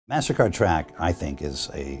Mastercard Track, I think, is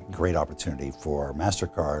a great opportunity for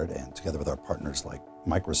Mastercard and together with our partners like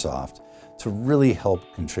Microsoft to really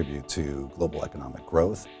help contribute to global economic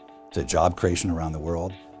growth, to job creation around the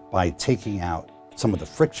world by taking out some of the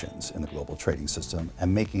frictions in the global trading system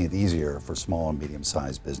and making it easier for small and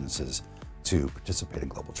medium-sized businesses to participate in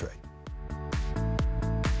global trade.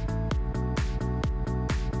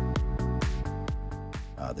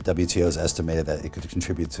 The WTO has estimated that it could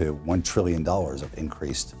contribute to $1 trillion of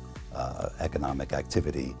increased economic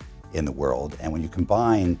activity in the world. And when you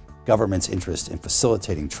combine government's interest in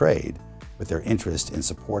facilitating trade with their interest in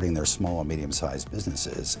supporting their small and medium-sized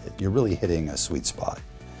businesses, you're really hitting a sweet spot.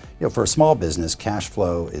 You know, for a small business, cash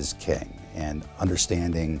flow is king, and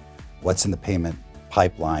understanding what's in the payment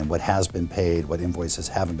pipeline, what has been paid, what invoices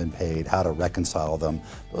haven't been paid, how to reconcile them,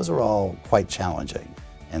 those are all quite challenging.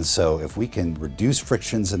 And so if we can reduce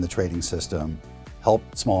frictions in the trading system, help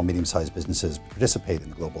small and medium-sized businesses participate in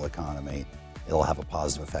the global economy, it'll have a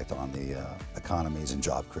positive effect on the economies and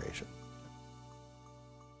job creation.